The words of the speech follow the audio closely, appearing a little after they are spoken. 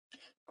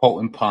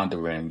Potent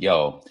pondering,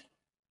 yo.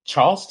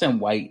 Charleston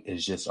White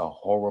is just a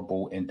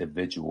horrible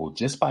individual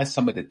just by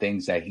some of the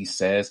things that he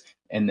says.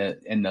 And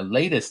the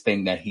latest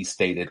thing that he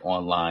stated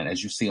online,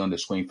 as you see on the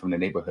screen from the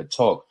neighborhood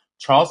talk,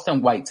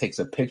 Charleston White takes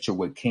a picture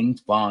with King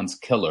Von's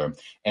killer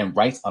and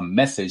writes a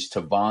message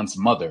to Von's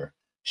mother.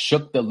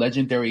 Shook the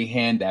legendary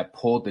hand that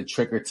pulled the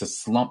trigger to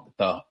slump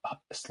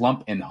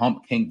and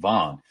hump King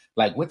Von.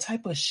 Like, what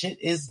type of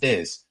shit is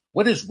this?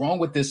 What is wrong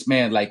with this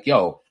man? Like,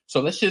 yo, so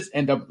let's just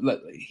end up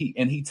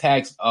he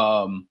tags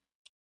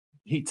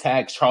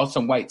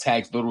Charleston White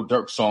tags Little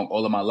Dirk song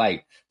All of My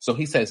Life. So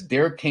he says,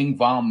 Dear King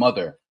Von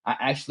Mother, I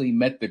actually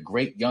met the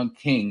great young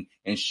king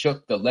and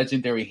shook the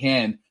legendary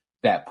hand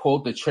that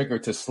pulled the trigger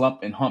to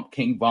slump and hump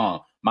King Von.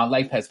 My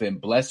life has been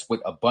blessed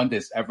with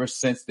abundance ever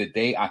since the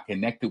day I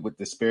connected with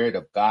the spirit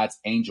of God's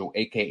angel,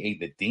 aka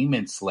the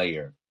Demon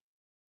Slayer.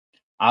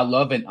 I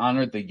love and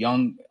honor the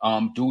young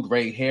dude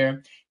right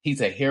here.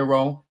 He's a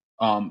hero.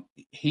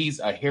 He's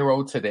a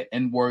hero to the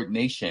N-word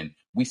nation.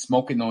 We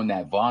smoking on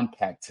that Von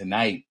pack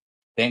tonight.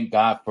 Thank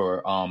God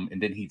for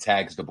and then he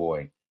tags the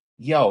boy.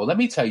 Yo, let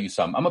me tell you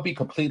something. I'm gonna be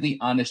completely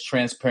honest,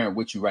 transparent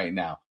with you right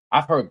now.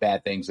 I've heard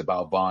bad things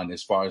about Von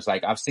as far as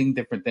like I've seen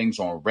different things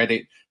on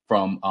Reddit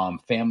from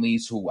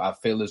families who I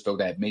feel as though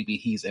that maybe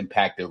he's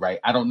impacted, right?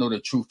 I don't know the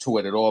truth to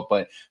it at all,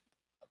 but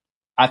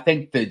I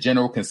think the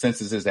general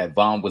consensus is that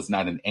Von was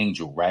not an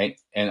angel, right?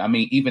 And I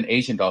mean, even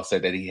Asian Doll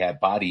said that he had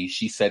bodies.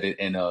 She said it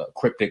in a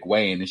cryptic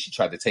way, and then she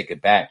tried to take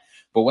it back.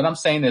 But what I'm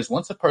saying is,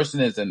 once a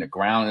person is in the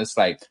ground, it's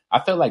like I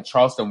feel like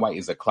Charleston White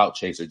is a clout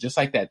chaser, just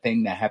like that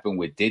thing that happened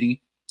with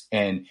Diddy.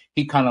 And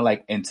he kind of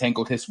like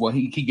entangled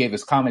he gave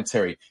his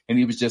commentary, and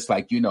he was just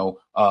like, yeah,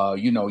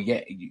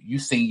 you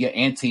seen your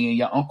auntie and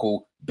your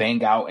uncle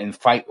bang out and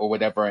fight or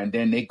whatever, and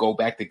then they go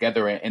back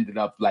together and ended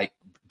up like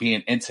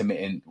being intimate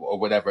and or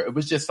whatever. It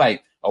was just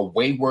like a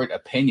wayward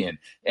opinion.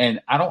 And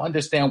I don't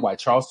understand why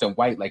Charleston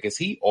White, like, is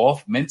he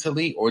off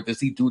mentally or does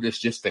he do this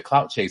just to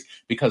clout chase?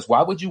 Because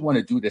why would you want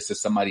to do this to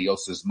somebody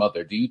else's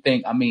mother? Do you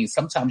think, I mean,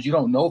 sometimes you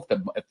don't know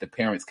if the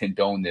parents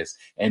condone this.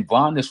 And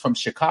Vaughn is from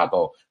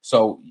Chicago.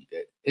 So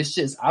it's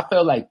just, I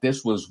feel like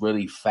this was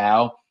really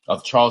foul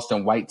of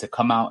Charleston White to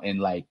come out and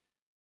like,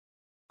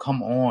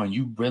 come on,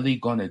 you really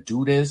gonna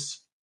do this?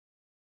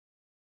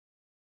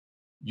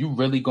 You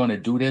really gonna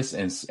do this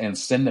and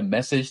send a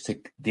message to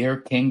dear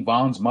King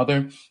Von's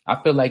mother?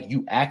 I feel like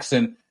you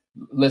asking.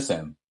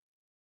 Listen,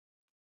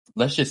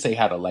 let's just say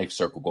how the life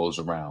circle goes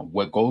around.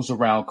 What goes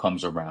around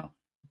comes around.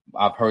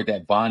 I've heard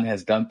that Von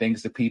has done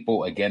things to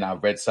people. Again, I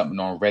read something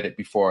on Reddit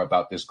before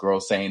about this girl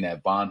saying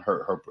that Von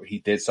hurt her. He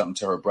did something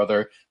to her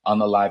brother,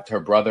 unalived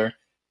her brother.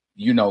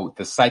 You know,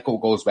 the cycle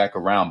goes back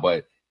around,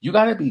 but you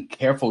got to be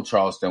careful,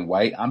 Charleston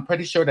White. I'm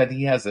pretty sure that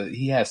he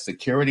has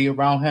security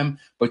around him,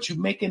 but you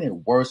making it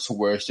worse to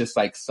where it's just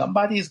like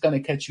somebody's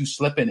going to catch you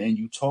slipping and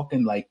you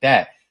talking like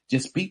that.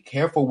 Just be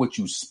careful what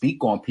you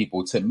speak on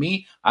people. To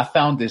me, I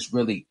found this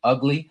really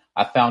ugly.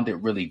 I found it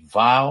really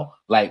vile.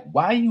 Like,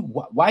 why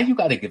you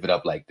got to give it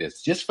up like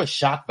this? Just for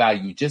shock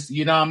value. Just,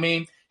 you know what I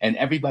mean? And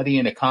everybody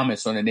in the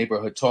comments on the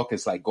neighborhood talk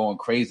is like going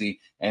crazy.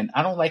 And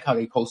I don't like how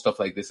they post stuff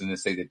like this and they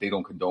say that they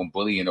don't condone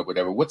bullying or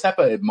whatever. What type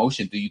of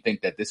emotion do you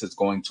think that this is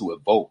going to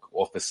evoke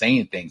or for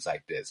saying things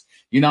like this?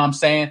 You know what I'm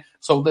saying?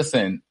 So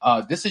listen,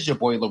 this is your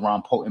boy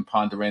LaRon Potent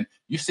Pondering.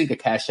 You see the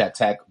Cash App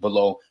tag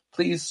below.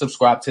 Please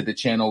subscribe to the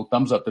channel,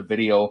 thumbs up the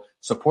video,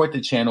 support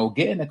the channel,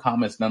 get in the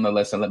comments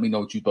nonetheless, and let me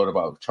know what you thought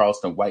about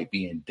Charleston White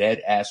being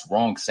dead ass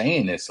wrong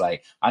saying this.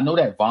 Like, I know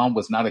that Von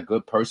was not a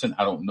good person.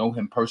 I don't know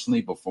him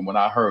personally, but from what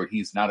I heard,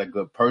 he's not a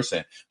good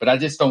person. But I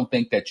just don't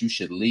think that you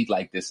should lead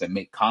like this and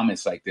make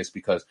comments like this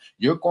because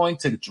you're going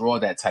to draw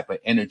that type of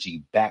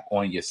energy back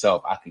on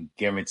yourself. I can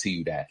guarantee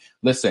you that.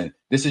 Listen,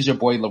 this is your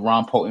boy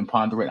LaRon Potent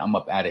Pondering. I'm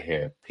up out of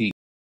here. Peace.